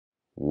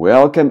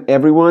Welcome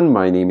everyone,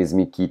 my name is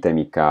Mikita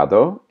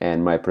Mikado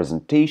and my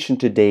presentation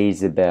today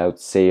is about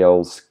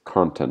sales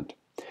content.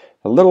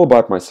 A little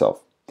about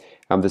myself.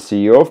 I'm the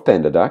CEO of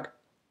PandaDoc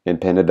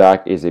and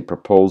PandaDoc is a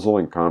proposal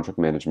and contract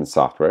management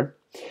software.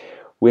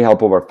 We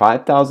help over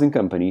 5,000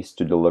 companies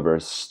to deliver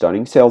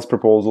stunning sales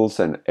proposals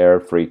and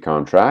error-free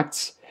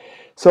contracts.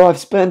 So I've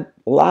spent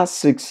the last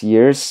 6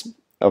 years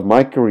of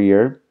my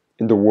career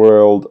in the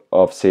world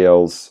of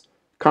sales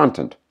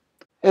content.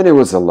 And it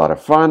was a lot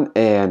of fun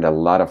and a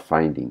lot of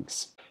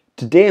findings.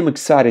 Today I'm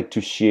excited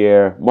to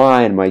share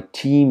my and my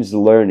team's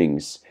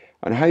learnings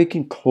on how you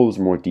can close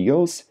more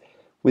deals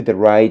with the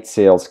right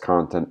sales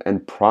content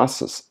and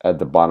process at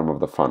the bottom of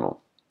the funnel.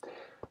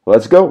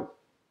 Let's go!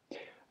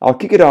 I'll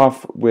kick it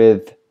off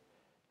with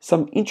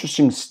some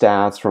interesting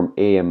stats from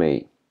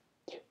AMA.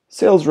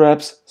 Sales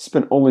reps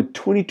spend only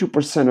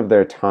 22% of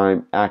their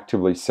time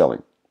actively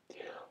selling,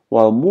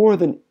 while more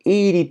than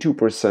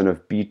 82%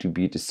 of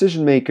B2B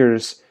decision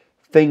makers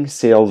think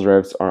sales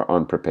reps are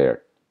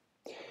unprepared.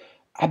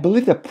 I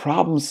believe that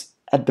problems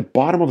at the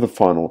bottom of the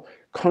funnel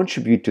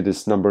contribute to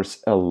these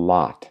numbers a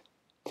lot.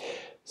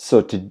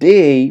 So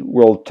today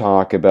we'll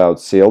talk about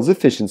sales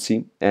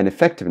efficiency and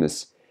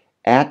effectiveness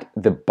at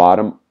the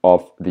bottom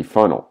of the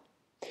funnel,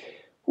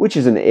 which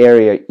is an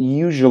area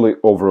usually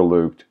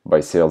overlooked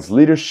by sales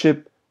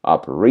leadership,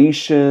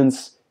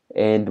 operations,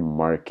 and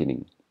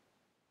marketing.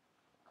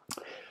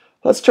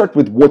 Let's start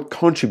with what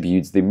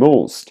contributes the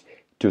most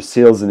to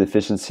sales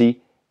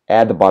inefficiency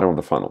at the bottom of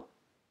the funnel.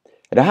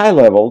 At a high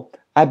level,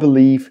 I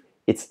believe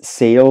it's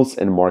sales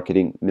and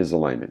marketing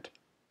misalignment.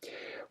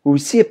 What we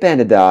see at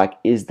PandaDoc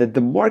is that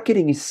the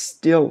marketing is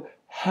still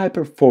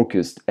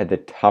hyper-focused at the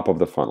top of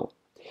the funnel.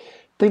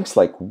 Things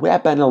like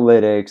web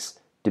analytics,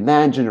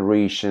 demand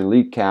generation,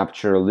 lead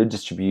capture, lead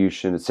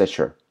distribution,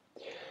 etc.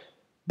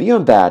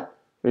 Beyond that,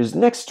 there's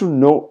next to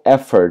no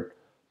effort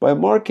by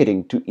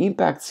marketing to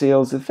impact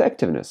sales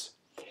effectiveness.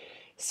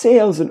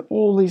 Sales and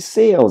only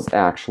sales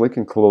actually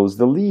can close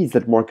the leads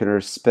that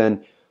marketers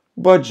spend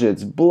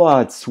budgets,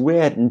 blood,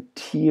 sweat, and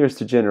tears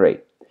to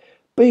generate.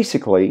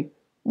 Basically,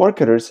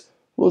 marketers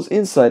lose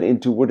insight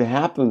into what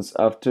happens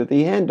after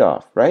the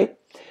handoff, right?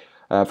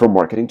 From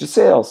marketing to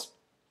sales.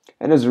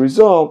 And as a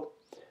result,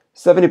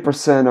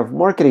 70% of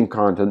marketing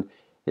content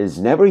is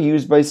never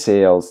used by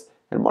sales,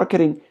 and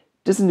marketing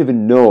doesn't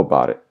even know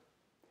about it.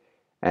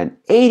 And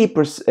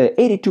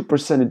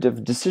 82%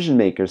 of decision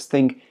makers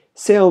think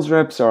sales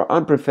reps are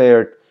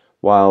unprepared,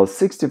 while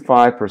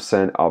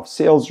 65% of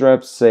sales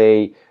reps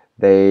say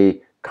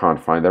they can't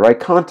find the right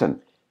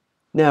content.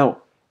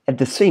 Now, at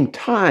the same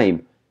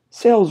time,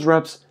 sales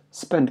reps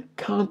spend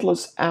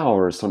countless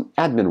hours on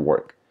admin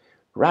work,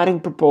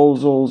 writing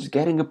proposals,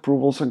 getting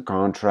approvals on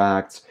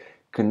contracts,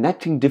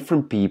 connecting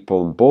different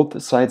people on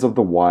both sides of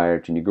the wire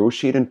to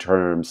negotiate on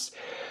terms,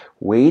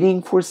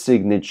 waiting for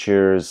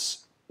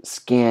signatures,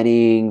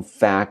 scanning,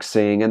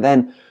 faxing, and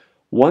then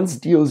once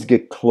deals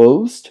get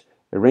closed,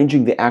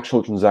 arranging the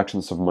actual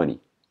transactions of money.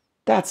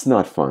 That's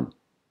not fun.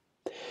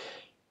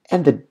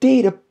 And the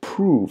data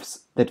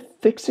proves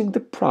that fixing the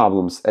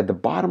problems at the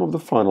bottom of the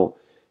funnel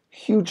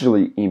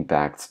hugely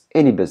impacts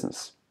any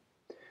business.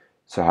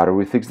 So how do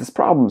we fix these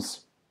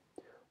problems?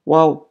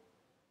 Well,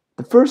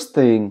 the first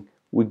thing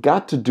we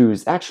got to do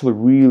is actually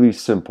really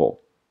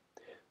simple.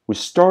 We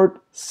start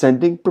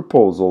sending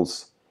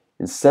proposals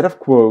instead of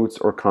quotes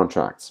or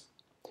contracts.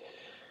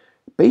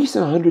 Based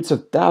on hundreds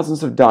of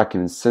thousands of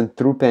documents sent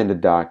through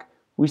PandaDoc,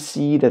 we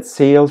see that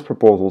sales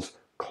proposals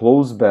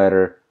close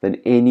better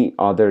than any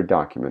other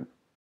document.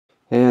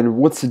 And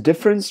what's the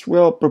difference?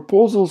 Well,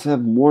 proposals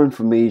have more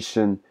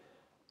information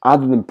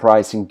other than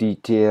pricing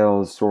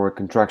details or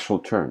contractual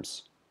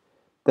terms.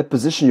 They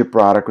position your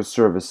product or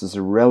service as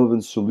a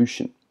relevant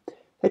solution.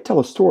 They tell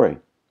a story.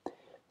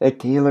 They're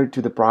tailored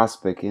to the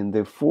prospect and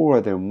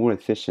therefore they're more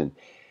efficient.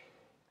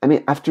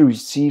 After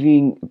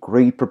receiving a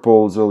great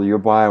proposal, your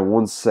buyer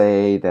won't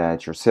say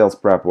that your sales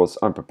prep was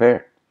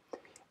unprepared.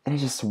 And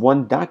it's just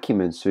one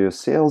document, so your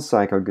sales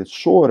cycle gets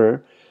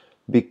shorter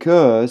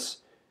because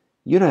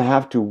you don't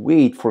have to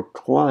wait for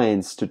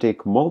clients to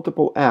take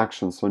multiple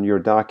actions on your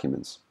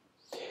documents.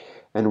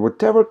 And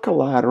whatever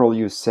collateral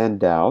you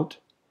send out,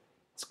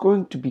 it's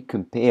going to be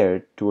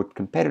compared to what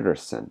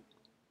competitors send.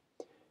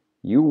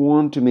 You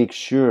want to make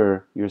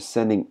sure you're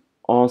sending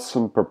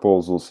awesome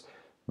proposals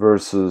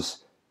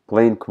versus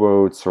plain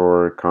quotes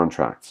or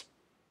contracts.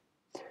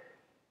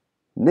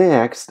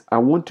 Next, I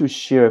want to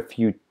share a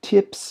few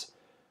tips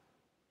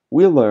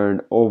we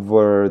learned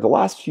over the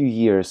last few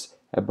years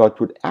about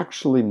what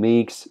actually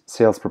makes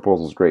sales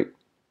proposals great.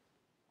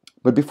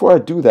 But before I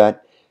do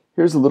that,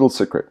 here's a little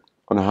secret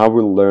on how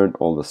we learn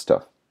all this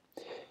stuff.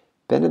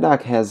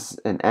 PandaDoc has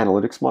an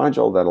analytics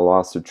module that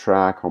allows to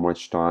track how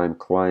much time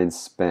clients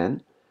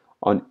spend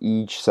on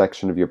each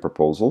section of your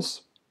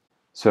proposals.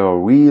 So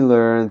we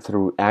learn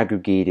through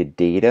aggregated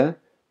data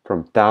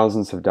from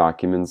thousands of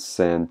documents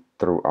sent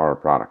through our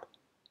product.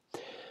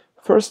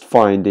 First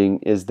finding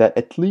is that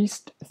at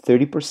least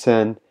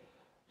 30%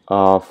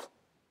 of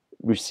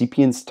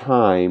recipients'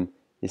 time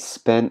is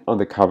spent on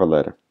the cover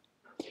letter.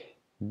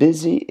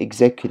 Busy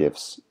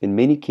executives, in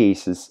many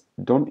cases,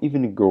 don't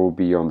even go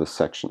beyond this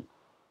section.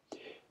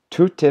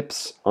 2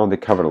 tips on the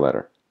cover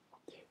letter.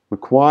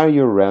 Require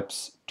your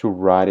reps to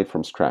write it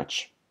from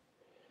scratch.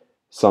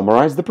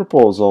 Summarize the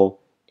proposal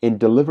and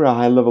deliver a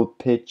high-level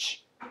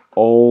pitch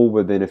all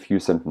within a few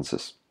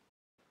sentences.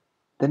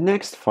 The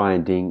next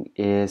finding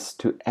is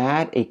to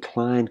add a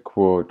client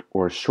quote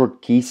or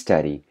short case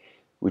study,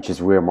 which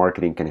is where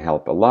marketing can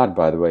help a lot,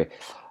 by the way,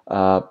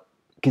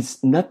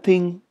 because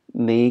nothing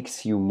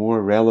makes you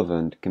more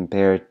relevant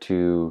compared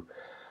to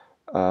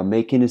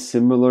making a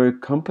similar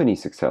company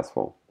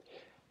successful.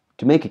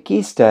 To make a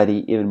case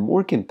study even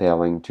more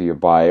compelling to your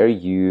buyer,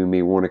 you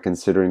may want to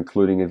consider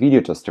including a video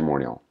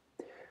testimonial.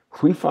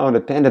 We found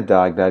at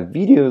PandaDoc that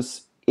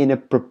videos in a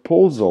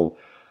proposal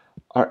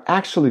are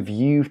actually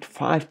viewed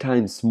 5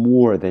 times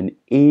more than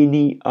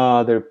any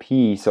other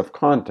piece of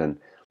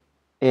content.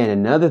 And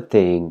another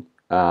thing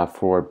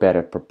for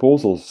better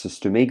proposals is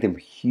to make them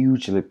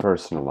hugely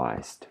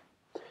personalized.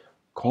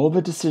 Call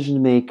the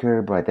decision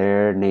maker by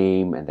their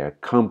name and their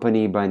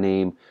company by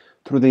name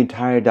through the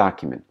entire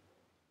document,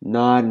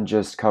 not in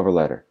just cover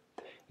letter.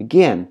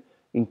 Again,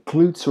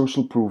 include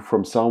social proof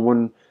from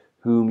someone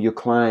whom your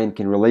client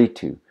can relate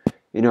to.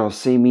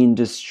 Same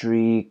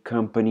industry,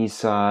 company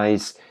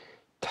size,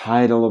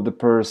 title of the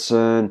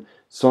person,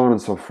 so on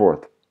and so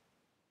forth.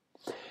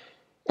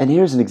 And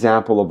here's an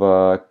example of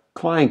a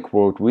client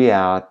quote we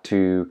add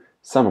to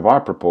some of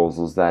our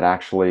proposals that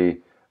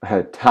actually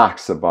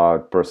talks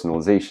about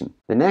personalization.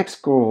 The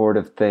next cohort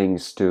of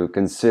things to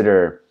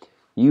consider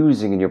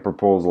using in your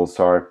proposals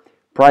are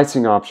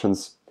pricing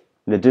options.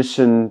 In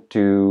addition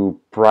to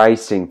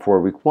pricing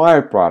for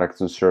required products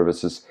and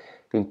services,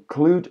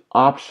 include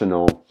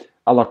optional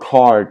a la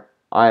carte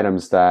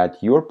items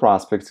that your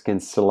prospects can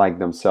select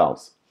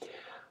themselves.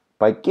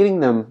 By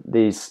giving them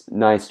these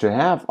nice to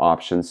have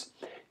options,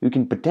 you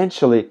can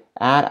potentially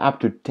add up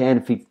to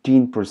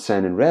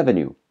 10-15% in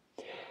revenue.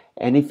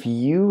 And if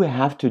you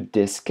have to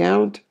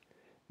discount,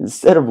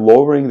 instead of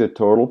lowering the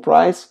total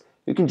price,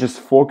 you can just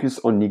focus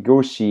on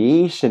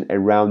negotiation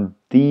around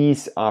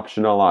these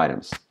optional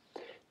items.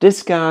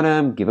 Discount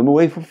them, give them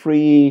away for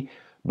free,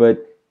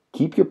 but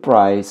keep your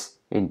price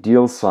and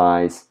deal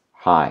size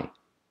high.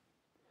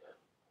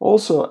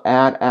 Also,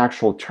 add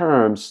actual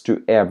terms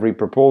to every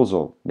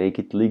proposal. Make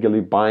it legally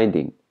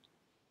binding.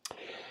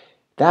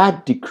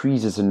 That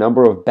decreases the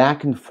number of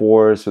back and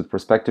forths with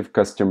prospective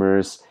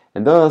customers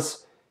and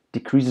thus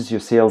decreases your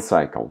sales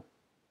cycle.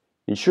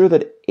 Ensure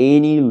that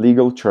any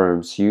legal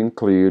terms you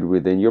include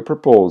within your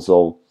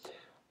proposal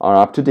are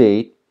up to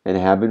date and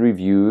have been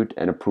reviewed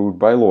and approved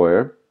by a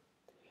lawyer.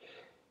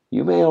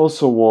 You may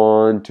also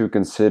want to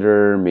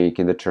consider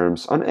making the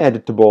terms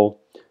uneditable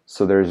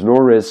so there is no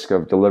risk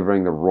of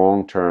delivering the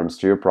wrong terms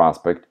to your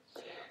prospect.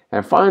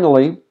 And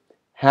finally,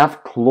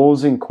 have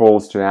closing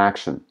calls to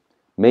action.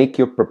 Make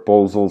your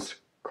proposals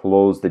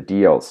close the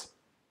deals.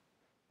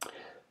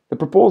 The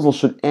proposal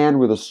should end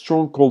with a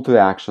strong call to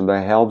action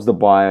that helps the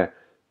buyer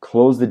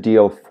close the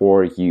deal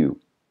for you.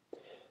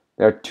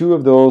 There are 2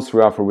 of those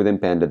we offer within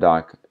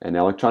PandaDoc, an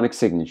electronic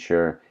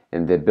signature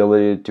and the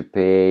ability to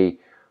pay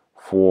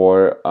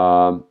for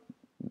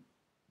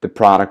the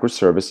product or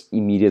service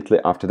immediately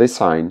after they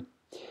sign.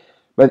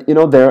 But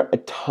there are a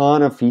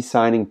ton of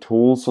e-signing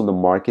tools on the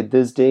market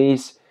these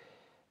days,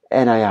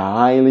 and I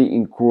highly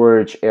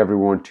encourage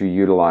everyone to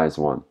utilize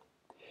one.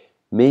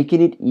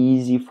 Making it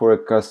easy for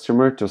a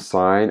customer to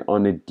sign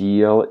on a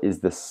deal is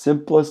the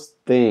simplest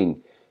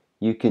thing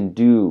you can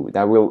do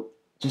that will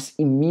just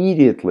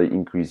immediately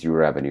increase your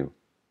revenue.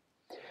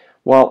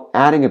 While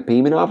adding a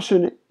payment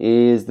option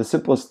is the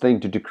simplest thing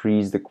to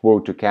decrease the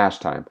quote to cash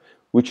time,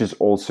 which is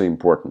also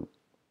important.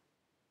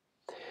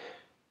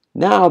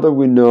 Now that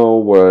we know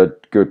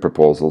what good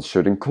proposals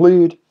should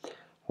include,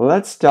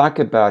 let's talk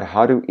about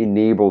how to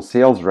enable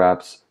sales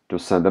reps to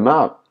send them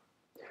out.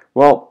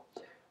 Well,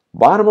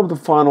 bottom of the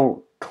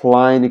funnel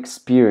client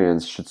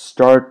experience should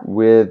start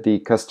with the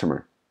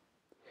customer.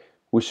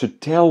 We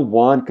should tell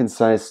one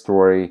concise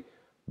story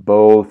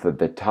both at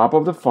the top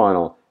of the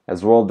funnel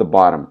as well as the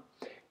bottom,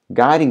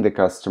 guiding the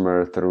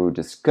customer through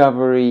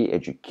discovery,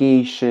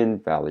 education,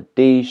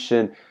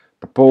 validation,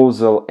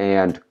 proposal,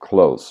 and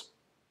close.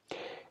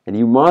 And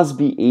you must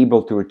be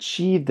able to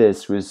achieve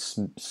this with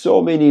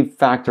so many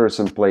factors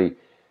in play: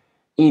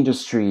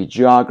 industry,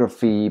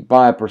 geography,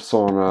 buyer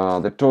persona,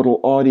 the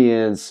total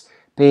audience,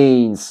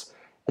 pains,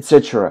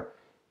 etc.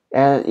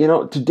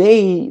 And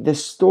today the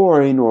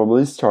story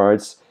normally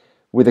starts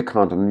with the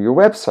content on your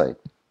website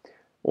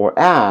or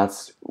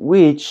ads,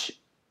 which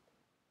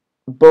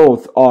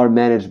both are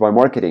managed by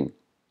marketing.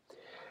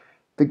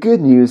 The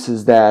good news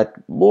is that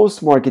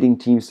most marketing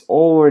teams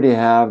already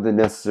have the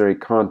necessary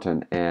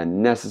content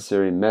and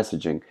necessary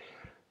messaging.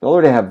 They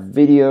already have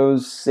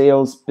videos,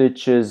 sales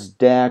pitches,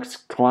 decks,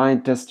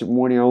 client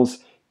testimonials,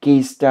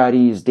 case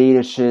studies,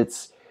 data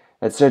sheets,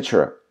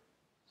 etc.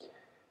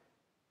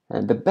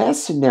 And the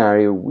best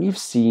scenario we've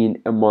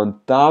seen among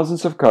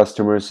thousands of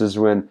customers is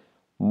when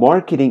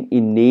marketing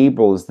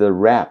enables the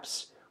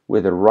reps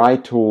with the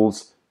right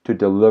tools to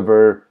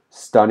deliver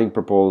stunning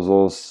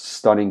proposals,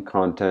 stunning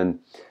content,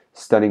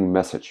 stunning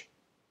message.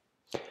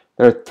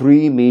 There are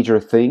three major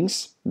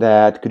things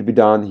that could be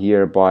done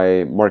here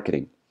by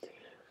marketing,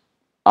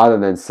 other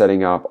than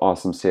setting up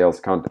awesome sales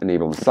content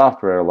enablement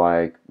software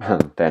like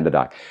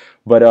PandaDoc.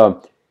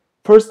 But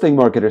first thing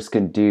marketers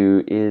can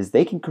do is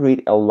they can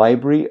create a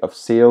library of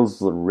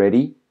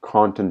sales-ready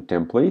content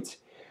templates,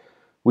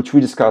 which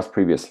we discussed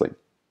previously.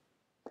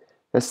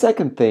 The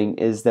second thing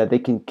is that they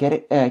can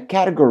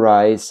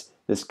categorize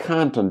this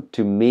content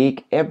to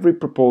make every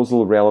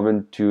proposal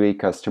relevant to a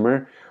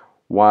customer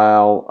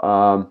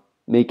while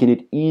making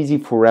it easy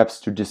for reps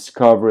to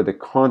discover the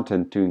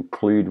content to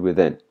include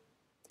within.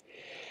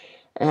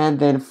 And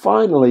then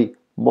finally,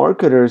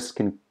 marketers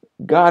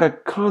gotta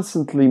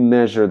constantly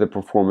measure the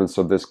performance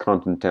of these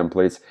content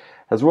templates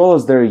as well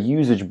as their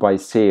usage by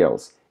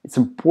sales. It's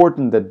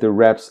important that the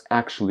reps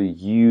actually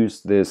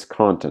use this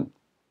content.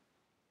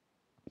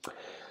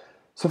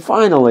 So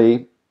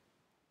finally,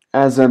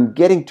 as I'm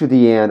getting to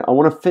the end, I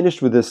want to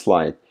finish with this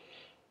slide.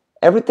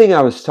 Everything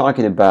I was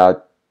talking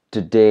about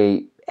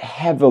today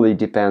heavily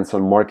depends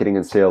on marketing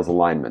and sales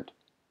alignment.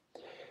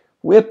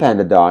 We at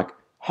PandaDoc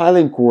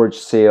highly encourage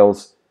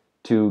sales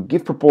to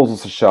give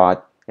proposals a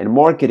shot and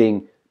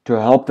marketing to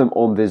help them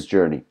on this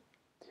journey.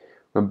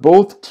 When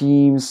both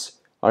teams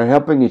are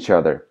helping each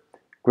other,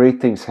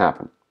 great things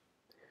happen.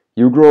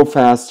 You grow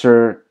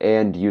faster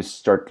and you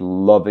start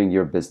loving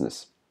your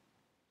business.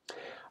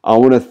 I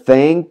want to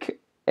thank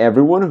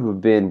everyone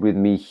who've been with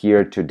me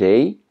here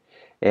today,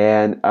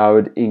 and I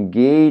would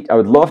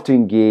love to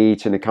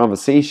engage in a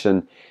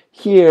conversation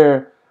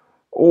here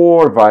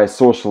or via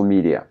social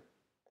media.